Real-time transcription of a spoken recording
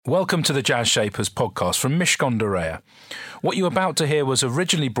Welcome to the Jazz Shapers podcast from Mishcon de Reya. What you're about to hear was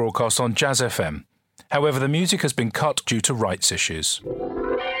originally broadcast on Jazz FM. However, the music has been cut due to rights issues.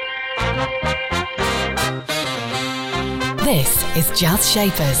 This is Jazz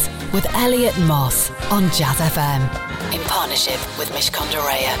Shapers with Elliot Moss on Jazz FM. In partnership with Mishcon de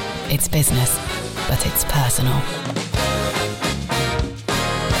Reya. It's business, but it's personal.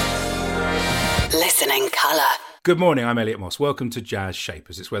 Listen in colour. Good morning, I'm Elliot Moss. Welcome to Jazz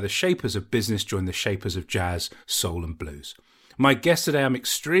Shapers. It's where the shapers of business join the shapers of jazz, soul and blues. My guest today, I'm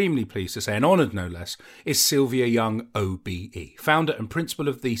extremely pleased to say, and honoured no less, is Sylvia Young OBE, founder and principal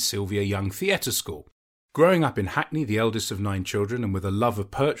of the Sylvia Young Theatre School. Growing up in Hackney, the eldest of 9 children, and with a love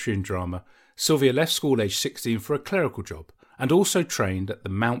of poetry and drama, Sylvia left school aged 16 for a clerical job, and also trained at the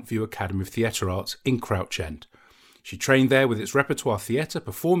Mount View Academy of Theatre Arts in Crouch End. She trained there with its repertoire theatre,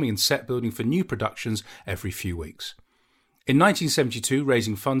 performing and set building for new productions every few weeks. In 1972,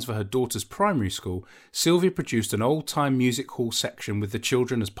 raising funds for her daughter's primary school, Sylvia produced an old-time music hall section with the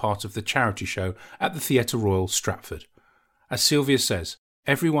children as part of the charity show at the Theatre Royal, Stratford. As Sylvia says,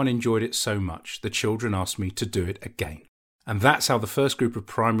 everyone enjoyed it so much, the children asked me to do it again. And that's how the first group of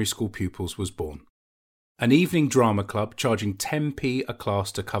primary school pupils was born. An evening drama club charging 10p a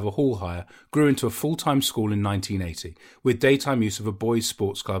class to cover hall hire grew into a full-time school in 1980, with daytime use of a boys'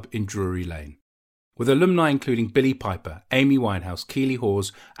 sports club in Drury Lane. With alumni including Billy Piper, Amy Winehouse, Keely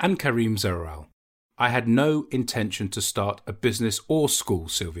Hawes and Kareem Zeroual. I had no intention to start a business or school,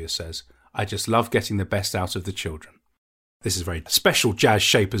 Sylvia says. I just love getting the best out of the children. This is a very special Jazz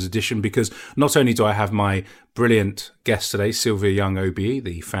Shapers edition because not only do I have my brilliant guest today, Sylvia Young OBE,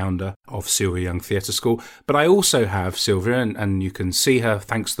 the founder of Sylvia Young Theatre School, but I also have Sylvia, and you can see her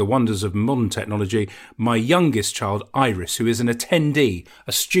thanks to the wonders of modern technology, my youngest child, Iris, who is an attendee,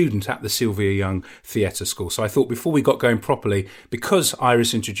 a student at the Sylvia Young Theatre School. So I thought before we got going properly, because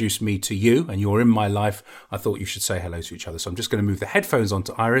Iris introduced me to you and you're in my life, I thought you should say hello to each other. So I'm just going to move the headphones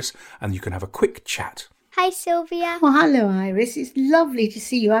onto Iris and you can have a quick chat. Hi, Sylvia. Well, hello, Iris. It's lovely to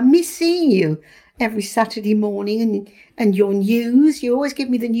see you. I miss seeing you every Saturday morning and your news. You always give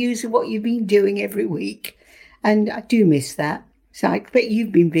me the news of what you've been doing every week. And I do miss that. So I bet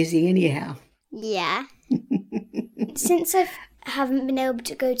you've been busy anyhow. Yeah. Since I haven't been able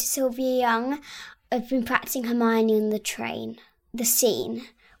to go to Sylvia Young, I've been practicing Hermione on the train. The scene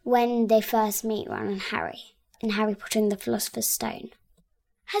when they first meet Ron and Harry Potter and the Philosopher's Stone.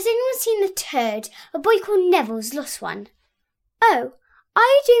 Has anyone seen The Turd? A boy called Neville's lost one. Oh, are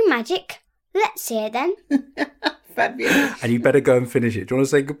you doing magic? Let's see it then. Fabulous. And you better go and finish it. Do you want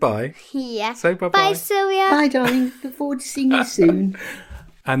to say goodbye? Yeah. Say bye-bye. Bye, Sylvia. Bye, darling. Look forward to seeing you soon.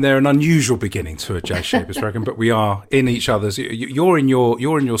 And they're an unusual beginning to a Jazz Shapers program, but we are in each other's. You're in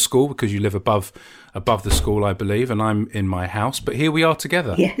your school because you live above the school, I believe, and I'm in my house. But here we are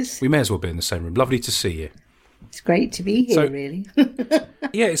together. Yes. We may as well be in the same room. Lovely to see you. It's great to be here, really.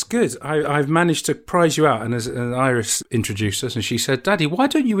 Yeah, it's good. I've managed to prize you out. And as Iris introduced us, and she said, Daddy, why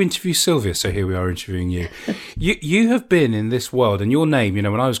don't you interview Sylvia? So here we are interviewing you. You have been in this world, and your name, when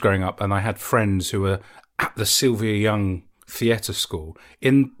I was growing up and I had friends who were at the Sylvia Young Theatre School,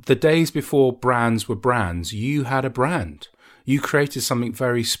 in the days before brands were brands, you had a brand. You created something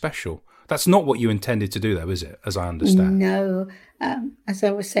very special. That's not what you intended to do, though, is it, as I understand? No. As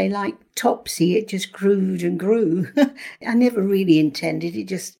I would say, like Topsy, it just grew and grew. I never really intended. It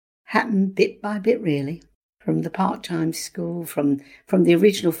just happened bit by bit, really. From the part-time school, from the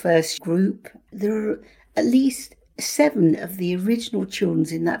original first group. There are at least 7 of the original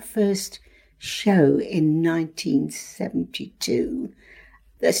children in that first show in 1972.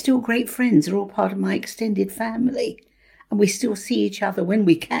 They're still great friends. They're all part of my extended family. And we still see each other when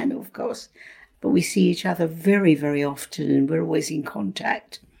we can, of course. But we see each other very, very often and we're always in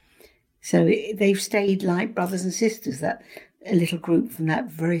contact. So they've stayed like brothers and sisters, that little group from that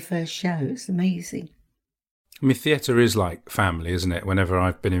very first show. It's amazing. I mean, theatre is like family, isn't it? Whenever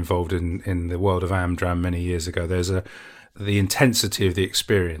I've been involved in the world of Amdram many years ago, the intensity of the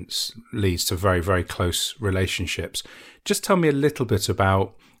experience leads to very, very close relationships. Just tell me a little bit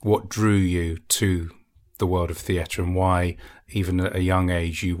about what drew you to the world of theatre and why, even at a young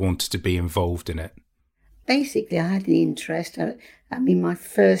age, you wanted to be involved in it. Basically, I had an interest. My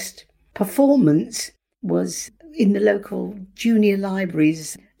first performance was in the local junior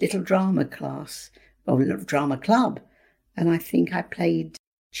library's little drama class, or little drama club. And I think I played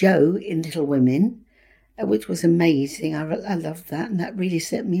Jo in Little Women, which was amazing. I loved that, and that really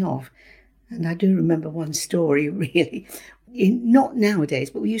set me off. And I do remember one story, really. Not nowadays,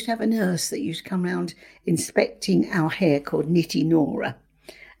 but we used to have a nurse that used to come round inspecting our hair called Nitty Nora.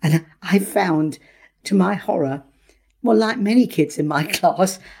 And I found, to my horror, Well, like many kids in my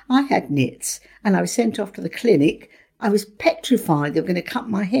class, I had nits and I was sent off to the clinic. I was petrified they were going to cut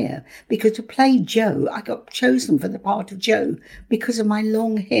my hair because to play Joe, I got chosen for the part of Joe because of my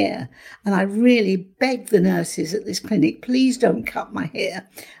long hair. And I really begged the nurses at this clinic, please don't cut my hair.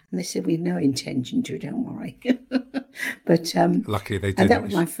 And they said, we have no intention to, don't worry. But luckily they did. And that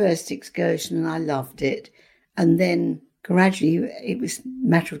was my first excursion and I loved it. And then gradually it was a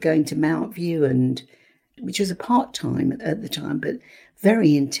matter of going to Mount View, and which was a part-time at the time, but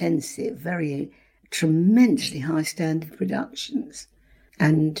very intensive, very tremendously high standard productions.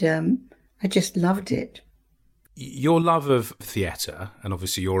 And I just loved it. Your love of theatre and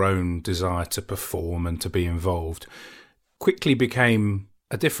obviously your own desire to perform and to be involved quickly became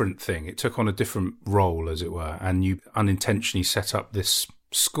a different thing. It took on a different role, as it were, and you unintentionally set up this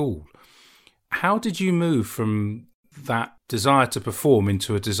school. How did you move from that desire to perform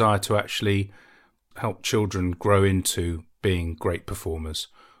into a desire to actually help children grow into being great performers?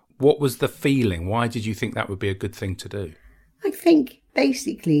 What was the feeling? Why did you think that would be a good thing to do? I think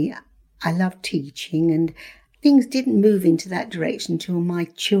basically I love teaching, and things didn't move into that direction until my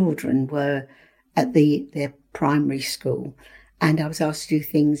children were at their primary school. And I was asked to do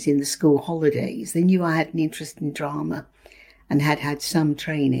things in the school holidays. They knew I had an interest in drama and had some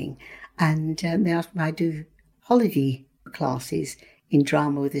training. And they asked me to do holiday classes in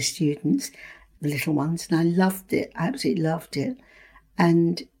drama with the students, the little ones. And I loved it. I absolutely loved it.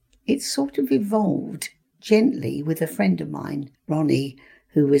 And it sort of evolved gently with a friend of mine, Ronnie,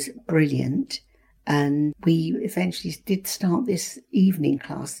 who was brilliant. And we eventually did start this evening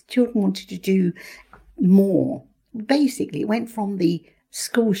class. The children wanted to do more. Basically, it went from the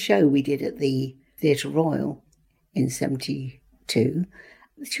school show we did at the Theatre Royal in 1972.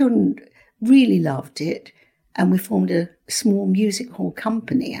 The children really loved it, and we formed a small music hall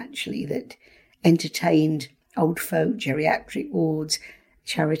company, actually, that entertained old folk, geriatric wards,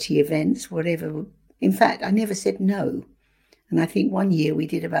 charity events, whatever. In fact, I never said no. And I think one year we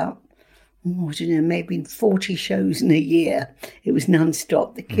did about, I don't know, maybe 40 shows in a year. It was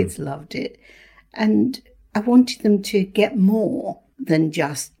non-stop. The kids loved it. And I wanted them to get more than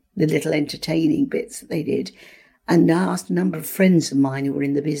just the little entertaining bits that they did. And I asked a number of friends of mine who were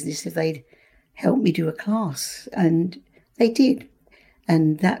in the business if they'd help me do a class. And they did.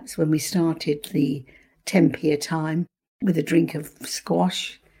 And that's when we started the 10p a time with a drink of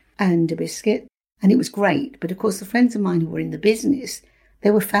squash and a biscuit. And it was great. But of course, the friends of mine who were in the business,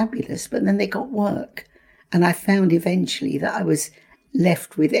 they were fabulous. But then they got work. And I found eventually that I was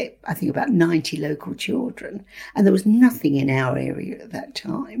left with it, I think about 90 local children, and there was nothing in our area at that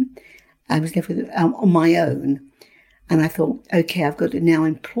time. I was left with it on my own, and I thought, okay, I've got to now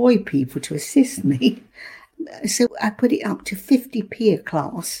employ people to assist me. So I put it up to 50p a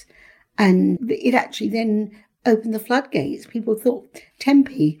class, and it actually then opened the floodgates. People thought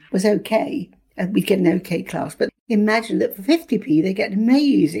 10p was okay, and we'd get an okay class, but imagine that for 50p they get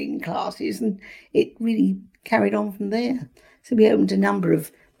amazing classes, and it really carried on from there. So we opened a number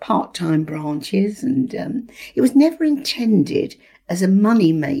of part-time branches, and it was never intended as a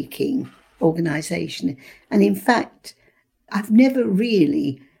money-making organisation. And in fact, I've never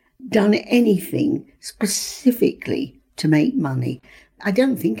really done anything specifically to make money. I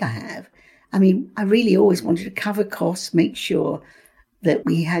don't think I have. I mean, I really always wanted to cover costs, make sure that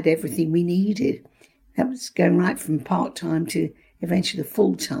we had everything we needed. That was going right from part-time to eventually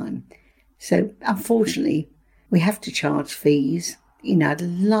full-time. So unfortunately, we have to charge fees. You know, I'd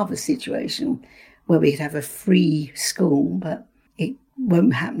love a situation where we could have a free school, but it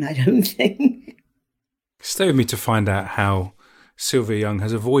won't happen, I don't think. Stay with me to find out how Sylvia Young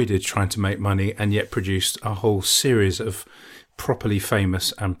has avoided trying to make money and yet produced a whole series of properly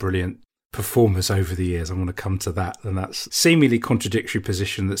famous and brilliant performers over the years. I want to come to that, and that's seemingly contradictory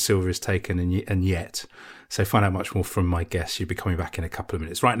position that Sylvia's taken, and yet. So find out much more from my guest. You'll be coming back in a couple of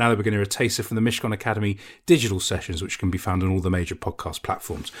minutes. Right now, we're going to hear a taster from the Mishcon Academy digital sessions, which can be found on all the major podcast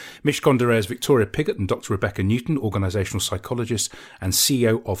platforms. Mishcon de Reya's Victoria Piggott and Dr. Rebecca Newton, organisational psychologist and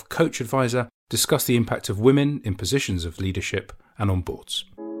CEO of Coach Advisor, discuss the impact of women in positions of leadership and on boards.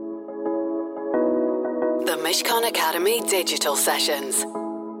 The Mishcon Academy digital sessions.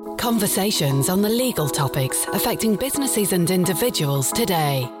 Conversations on the legal topics affecting businesses and individuals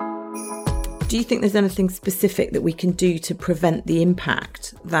today. Do you think there's anything specific that we can do to prevent the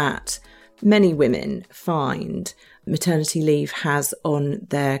impact that many women find maternity leave has on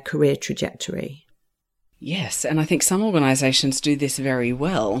their career trajectory? Yes, and I think some organisations do this very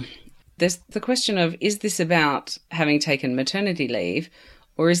well. There's the question of, is this about having taken maternity leave,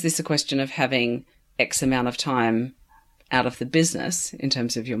 or is this a question of having X amount of time out of the business in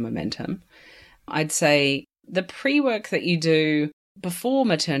terms of your momentum? I'd say the pre-work that you do before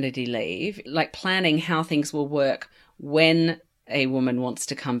maternity leave, like planning how things will work when a woman wants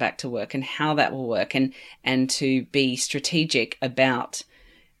to come back to work and how that will work, and to be strategic about,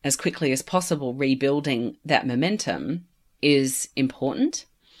 as quickly as possible, rebuilding that momentum is important.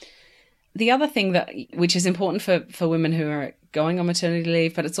 The other thing which is important for women who are going on maternity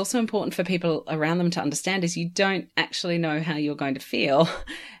leave, but it's also important for people around them to understand, is you don't actually know how you're going to feel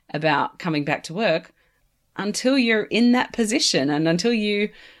about coming back to work until you're in that position and until you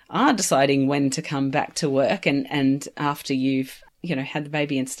are deciding when to come back to work and after you've, had the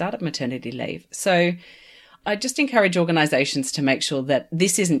baby and started maternity leave. So I just encourage organisations to make sure that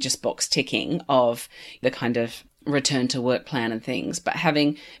this isn't just box ticking of the kind of return to work plan and things, but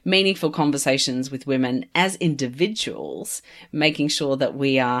having meaningful conversations with women as individuals, making sure that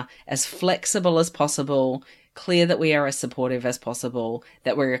we are as flexible as possible, clear that we are as supportive as possible,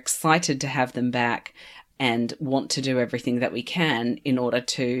 that we're excited to have them back and want to do everything that we can in order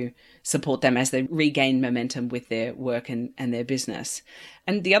to support them as they regain momentum with their work and their business.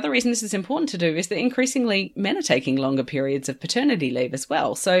 And the other reason this is important to do is that increasingly men are taking longer periods of paternity leave as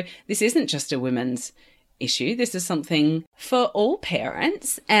well. So this isn't just a women's issue. This is something for all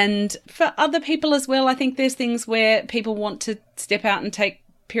parents and for other people as well. I think there's things where people want to step out and take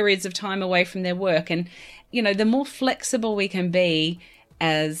periods of time away from their work. And, the more flexible we can be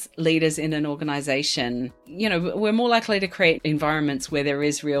as leaders in an organisation, we're more likely to create environments where there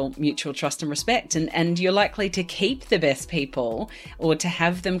is real mutual trust and respect, and you're likely to keep the best people or to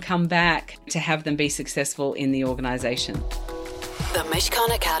have them come back, to have them be successful in the organisation. The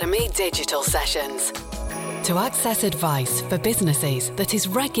Mishcon Academy Digital Sessions. To access advice for businesses that is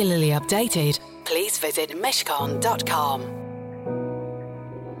regularly updated, please visit mishcon.com.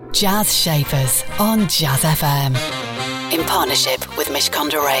 Jazz Shapers on Jazz FM. In partnership with Mishcon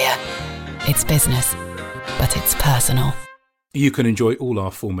de Reya. It's business, but it's personal. You can enjoy all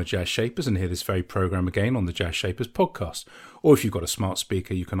our former Jazz Shapers and hear this very programme again on the Jazz Shapers podcast. Or if you've got a smart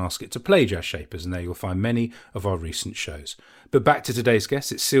speaker, you can ask it to play Jazz Shapers, and there you'll find many of our recent shows. But back to today's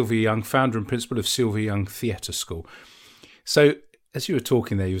guest, it's Sylvia Young, founder and principal of Sylvia Young Theatre School. So, as you were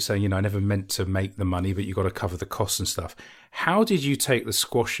talking there, you were saying, I never meant to make the money, but you've got to cover the costs and stuff. How did you take the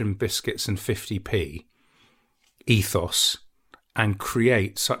squash and biscuits and 50p ethos and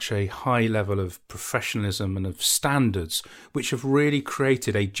create such a high level of professionalism and of standards, which have really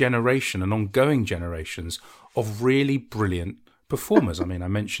created a generation and ongoing generations of really brilliant performers? I mean, I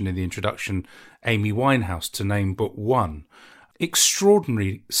mentioned in the introduction Amy Winehouse, to name but one.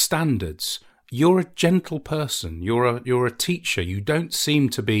 Extraordinary standards. You're a gentle person. You're a teacher. You don't seem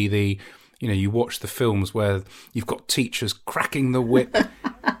to be the, you watch the films where you've got teachers cracking the whip.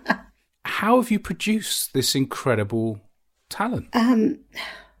 How have you produced this incredible talent? I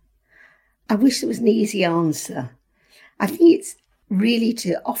wish there was an easy answer. I think it's really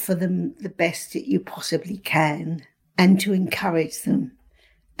to offer them the best that you possibly can and to encourage them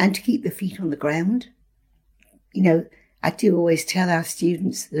and to keep their feet on the ground. I do always tell our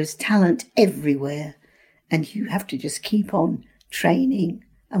students there's talent everywhere and you have to just keep on training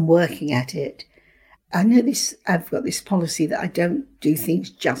and working at it. I know I've got this policy that I don't do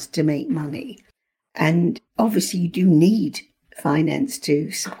things just to make money. And obviously you do need finance to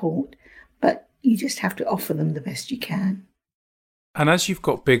support, but you just have to offer them the best you can. And as you've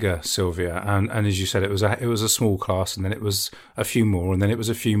got bigger, Sylvia, and as you said, it was a small class, and then it was a few more, and then it was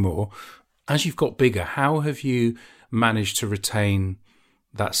a few more. As you've got bigger, how have you managed to retain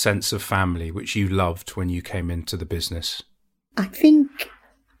that sense of family which you loved when you came into the business? I think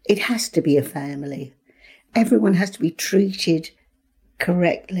it has to be a family. Everyone has to be treated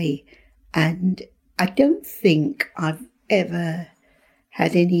correctly, and I don't think I've ever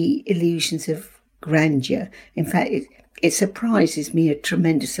had any illusions of grandeur. In fact, it surprises me a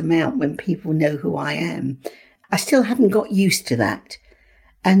tremendous amount when people know who I am. I still haven't got used to that.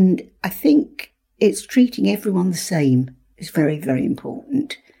 And I think it's treating everyone the same is very, very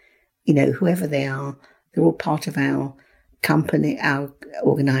important. Whoever they are, they're all part of our company, our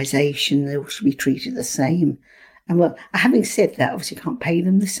organisation, they all should be treated the same. And well, having said that, obviously I can't pay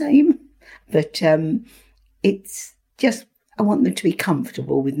them the same, but it's just, I want them to be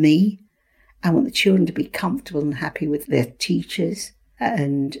comfortable with me. I want the children to be comfortable and happy with their teachers,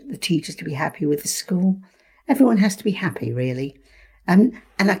 and the teachers to be happy with the school. Everyone has to be happy, really. And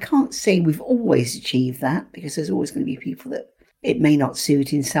I can't say we've always achieved that, because there's always going to be people that it may not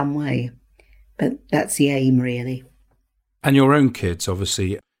suit in some way. But that's the aim, really. And your own kids,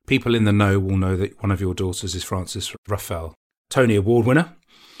 obviously, people in the know will know that one of your daughters is Frances Ruffell, Tony Award winner,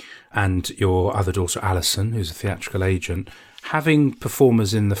 and your other daughter, Alison, who's a theatrical agent. Having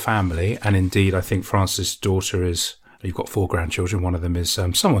performers in the family, and indeed I think Frances' daughter is, you've got 4 grandchildren, one of them is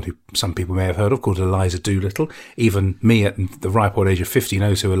someone who some people may have heard of, called Eliza Doolittle. Even me at the ripe old age of 50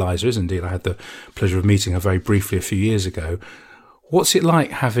 knows who Eliza is. Indeed, I had the pleasure of meeting her very briefly a few years ago. What's it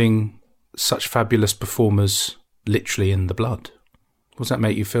like having such fabulous performers literally in the blood? What does that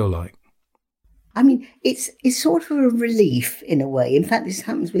make you feel like? I mean, it's sort of a relief in a way. In fact, this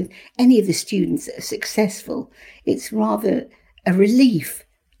happens with any of the students that are successful. It's rather a relief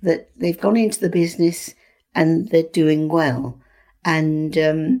that they've gone into the business and they're doing well. And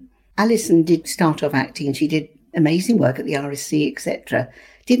Alison did start off acting, and she did amazing work at the RSC, etc.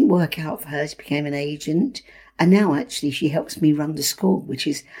 Didn't work out for her. She became an agent. And now actually she helps me run the school, which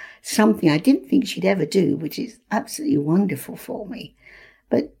is something I didn't think she'd ever do, which is absolutely wonderful for me.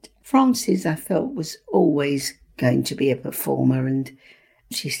 But Frances, I felt, was always going to be a performer, and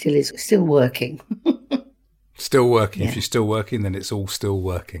she still is, still working. Still working. Yeah. If she's still working, then it's all still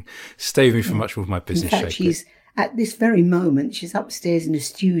working. Stay with me for much more of my business. In fact, she's, at this very moment, she's upstairs in a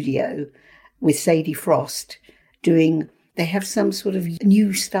studio with Sadie Frost doing, they have some sort of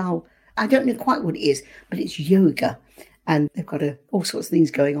new style, I don't know quite what it is, but it's yoga. And they've got all sorts of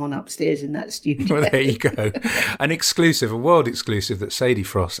things going on upstairs in that studio. Well, there you go. An exclusive, a world exclusive, that Sadie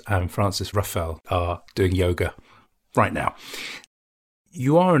Frost and Frances Ruffell are doing yoga right now.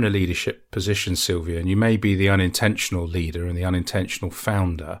 You are in a leadership position, Sylvia, and you may be the unintentional leader and the unintentional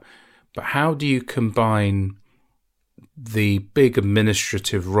founder, but how do you combine the big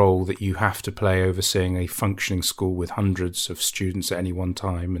administrative role that you have to play overseeing a functioning school with hundreds of students at any one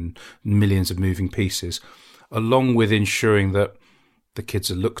time and millions of moving pieces, along with ensuring that the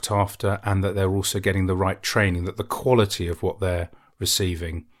kids are looked after and that they're also getting the right training, that the quality of what they're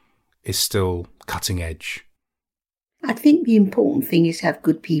receiving is still cutting edge? I think the important thing is to have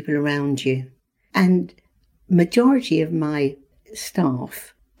good people around you. And majority of my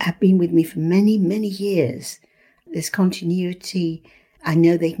staff have been with me for many, many years. There's continuity. I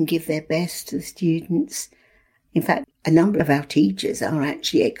know they can give their best to the students. In fact, a number of our teachers are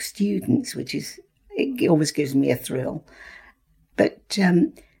actually ex-students, which is, it always gives me a thrill. But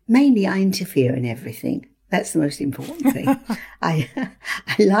mainly I interfere in everything. That's the most important thing. I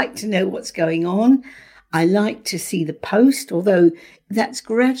like to know what's going on. I like to see the post, although that's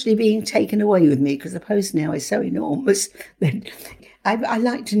gradually being taken away with me because the post now is so enormous that I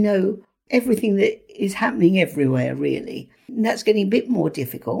like to know everything that is happening everywhere, really. And that's getting a bit more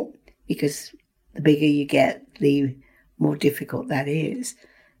difficult because the bigger you get, the more difficult that is.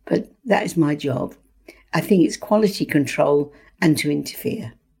 But that is my job. I think it's quality control and to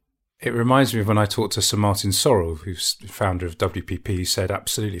interfere. It reminds me of when I talked to Sir Martin Sorrell, who's the founder of WPP, who said,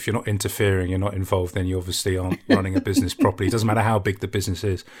 absolutely, if you're not interfering, you're not involved, then you obviously aren't running a business properly. It doesn't matter how big the business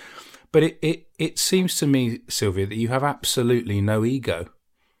is. But it seems to me, Sylvia, that you have absolutely no ego.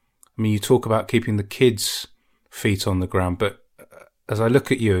 I mean, you talk about keeping the kids' feet on the ground, but as I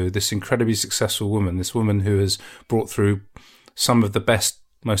look at you, this incredibly successful woman, this woman who has brought through some of the best,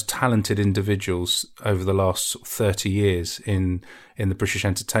 most talented individuals over the last 30 years in the British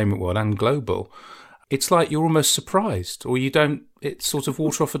entertainment world and global, it's like you're almost surprised, or you don't, it's sort of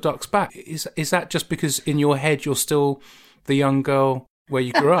water off a duck's back. Is that just because in your head you're still the young girl where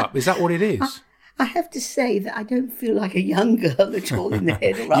you grew up? Is that what it is? I have to say that I don't feel like a young girl at all in the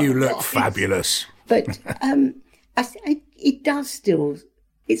head. You look fabulous. But it does still,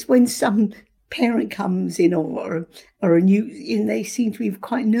 it's when some parent comes in or a new, and they seem to be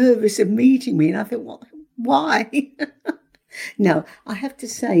quite nervous of meeting me, and I think, well, why? No, I have to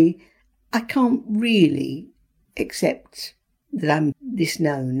say, I can't really accept that I'm this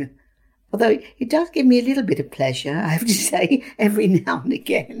known. Although it does give me a little bit of pleasure, I have to say, every now and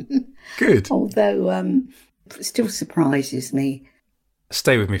again. Good. Although it still surprises me.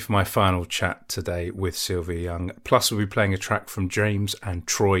 Stay with me for my final chat today with Sylvia Young. Plus, we'll be playing a track from James and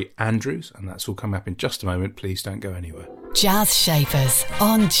Troy Andrews, and that's all coming up in just a moment. Please don't go anywhere. Jazz Shapers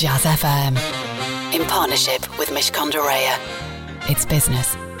on Jazz FM. In partnership with Mishcon de Reya. It's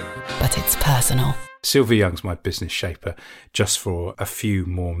business, but it's personal. Sylvia Young's my business shaper, just for a few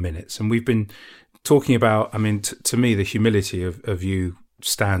more minutes. And we've been talking about, I mean, to me, the humility of you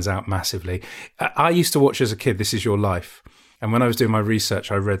stands out massively. I used to watch as a kid, This Is Your Life. And when I was doing my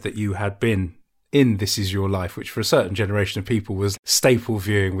research, I read that you had been in This Is Your Life, which for a certain generation of people was staple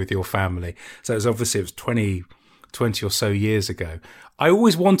viewing with your family. So it was 20 or so years ago. I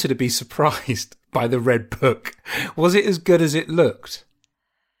always wanted to be surprised by the Red Book. Was it as good as it looked?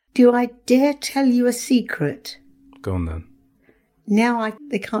 Do I dare tell you a secret? Go on then. Now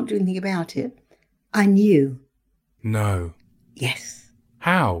they can't do anything about it. I knew. No. Yes.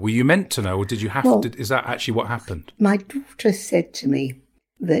 How? Were you meant to know, or did you have to? Is that actually what happened? My daughter said to me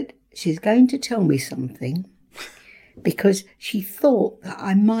that she's going to tell me something because she thought that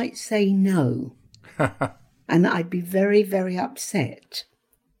I might say no and I'd be very, very upset.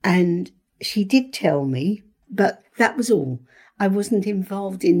 And she did tell me, but that was all. I wasn't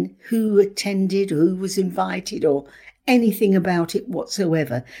involved in who attended, who was invited, or anything about it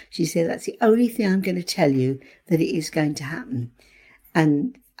whatsoever. She said, that's the only thing I'm going to tell you, that it is going to happen.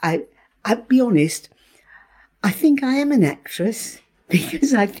 And I'll be honest, I think I am an actress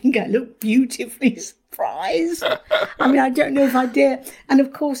because I think I look beautifully surprised. I mean, I don't know if I dare. And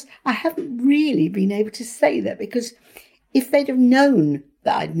of course, I haven't really been able to say that because if they'd have known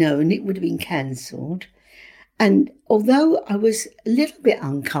that I'd known, it would have been cancelled. And although I was a little bit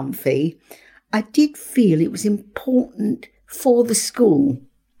uncomfy, I did feel it was important for the school.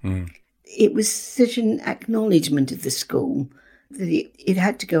 It was such an acknowledgement of the school that it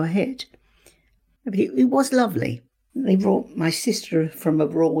had to go ahead. But it was lovely. They brought my sister from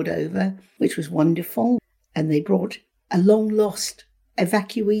abroad over, which was wonderful. And they brought a long-lost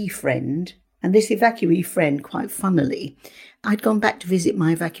evacuee friend. And this evacuee friend, quite funnily, I'd gone back to visit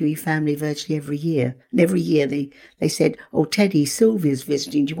my evacuee family virtually every year. And every year they said, oh, Teddy, Sylvia's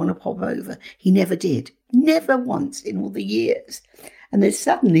visiting, do you want to pop over? He never did. Never once in all the years. And then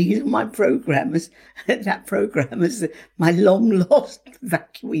suddenly he's on my programme as my long-lost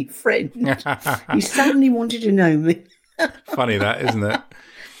evacuee friend. He suddenly wanted to know me. Funny that, isn't it?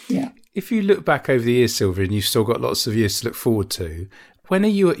 Yeah. If you look back over the years, Sylvia, and you've still got lots of years to look forward to, when are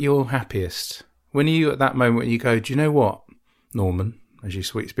you at your happiest? When are you at that moment when you go, do you know what, Norman, as you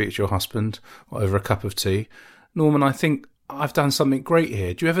speak to your husband over a cup of tea, Norman, I think I've done something great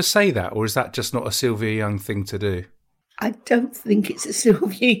here. Do you ever say that, or is that just not a Sylvia Young thing to do? I don't think it's a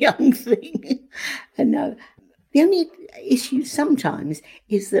Sylvia Young thing. No. The only issue sometimes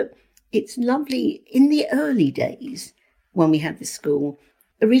is that it's lovely in the early days when we had the school.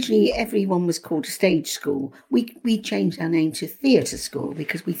 Originally, everyone was called a stage school. We changed our name to theatre school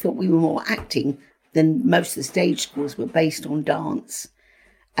because we thought we were more acting than most of the stage schools were based on dance.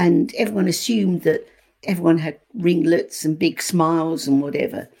 And everyone assumed that everyone had ringlets and big smiles and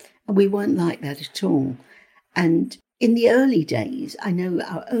whatever. And we weren't like that at all. And in the early days, I know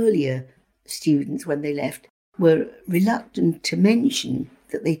our earlier students, when they left, were reluctant to mention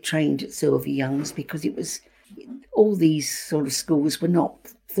that they trained at Sylvia Young's because it was all these sort of schools were not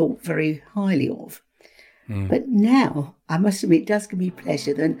thought very highly of. But now, I must admit, it does give me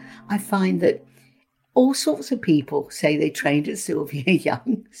pleasure. Then I find that all sorts of people say they trained at Sylvia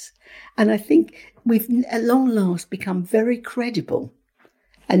Young's. And I think we've at long last become very credible.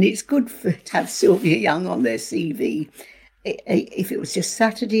 And it's good to have Sylvia Young on their CV, if it was just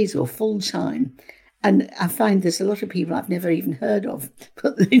Saturdays or full time. And I find there's a lot of people I've never even heard of,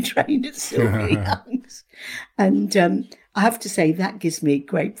 but they trained at Sylvia Young's. And I have to say, that gives me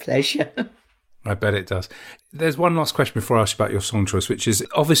great pleasure. I bet it does. There's one last question before I ask you about your song choice, which is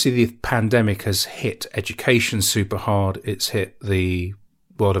obviously the pandemic has hit education super hard. It's hit the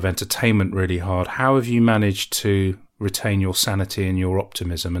world of entertainment really hard. How have you managed to retain your sanity and your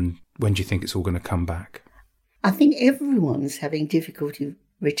optimism? And when do you think it's all going to come back? I think everyone's having difficulty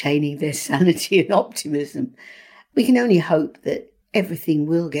retaining their sanity and optimism. We can only hope that everything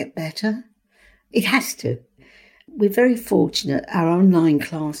will get better. It has to. We're very fortunate. Our online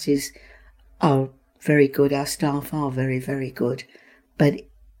classes are very good. Our staff are very, very good. But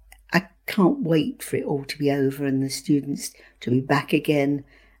I can't wait for it all to be over and the students to be back again,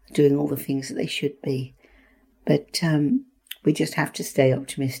 doing all the things that they should be. But we just have to stay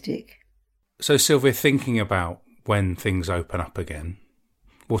optimistic. So, Sylvia, thinking about when things open up again,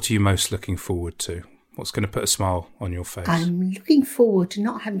 what are you most looking forward to? What's going to put a smile on your face? I'm looking forward to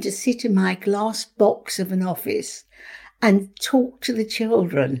not having to sit in my glass box of an office and talk to the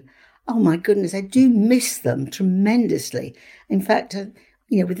children. Oh, my goodness, I do miss them tremendously. In fact,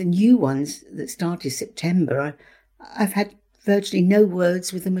 with the new ones that started September, I've had virtually no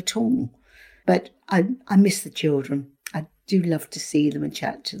words with them at all. But I miss the children. I do love to see them and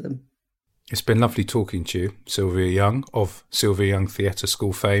chat to them. It's been lovely talking to you, Sylvia Young, of Sylvia Young Theatre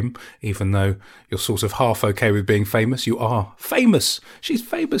School fame. Even though you're sort of half okay with being famous, you are famous. She's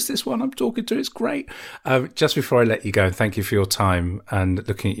famous, this one I'm talking to. It's great. Just before I let you go, thank you for your time and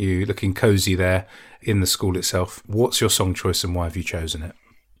looking at you, looking cosy there in the school itself. What's your song choice and why have you chosen it?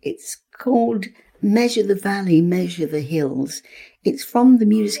 It's called Measure the Valley, Measure the Hills. It's from the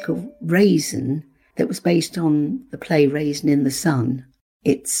musical Raisin that was based on the play Raisin in the Sun.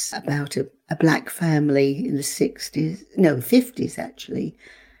 It's about a black family in the 50s actually.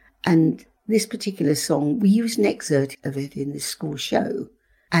 And this particular song, we used an excerpt of it in this school show,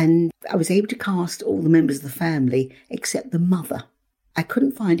 and I was able to cast all the members of the family except the mother. I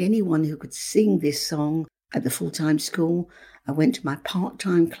couldn't find anyone who could sing this song at the full-time school. I went to my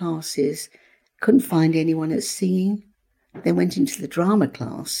part-time classes, couldn't find anyone that's singing. Then went into the drama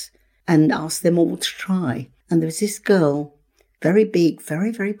class and asked them all to try. And there was this girl, very big,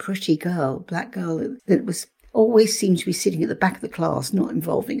 very, very pretty girl, black girl, that was always seemed to be sitting at the back of the class, not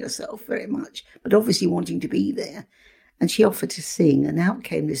involving herself very much, but obviously wanting to be there. And she offered to sing, and out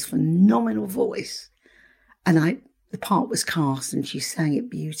came this phenomenal voice. And the part was cast, and she sang it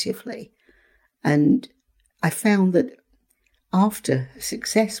beautifully. And I found that after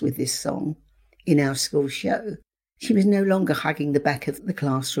success with this song in our school show, she was no longer hugging the back of the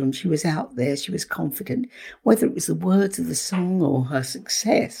classroom. She was out there. She was confident. Whether it was the words of the song or her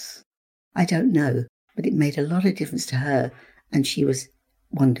success, I don't know. But it made a lot of difference to her, and she was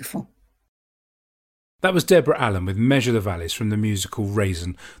wonderful. That was Deborah Allen with Measure the Valleys from the musical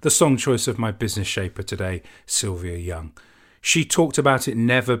Raisin, the song choice of my business shaper today, Sylvia Young. She talked about it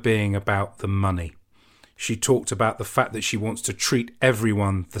never being about the money. She talked about the fact that she wants to treat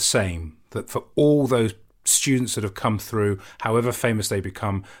everyone the same, that for all those students that have come through, however famous they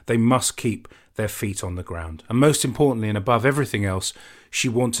become, they must keep their feet on the ground. And most importantly, and above everything else, she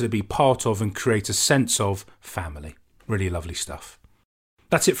wanted to be part of and create a sense of family. Really lovely stuff.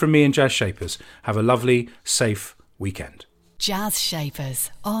 That's it from me and Jazz Shapers. Have a lovely, safe weekend. Jazz Shapers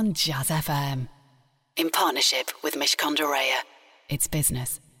on Jazz FM. In partnership with Mishcon de Reya. It's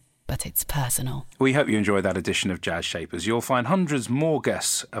business, but it's personal. We hope you enjoyed that edition of Jazz Shapers. You'll find hundreds more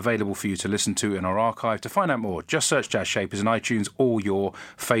guests available for you to listen to in our archive. To find out more, just search Jazz Shapers in iTunes or your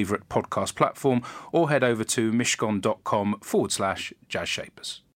favourite podcast platform, or head over to mishcon.com/Jazz Shapers.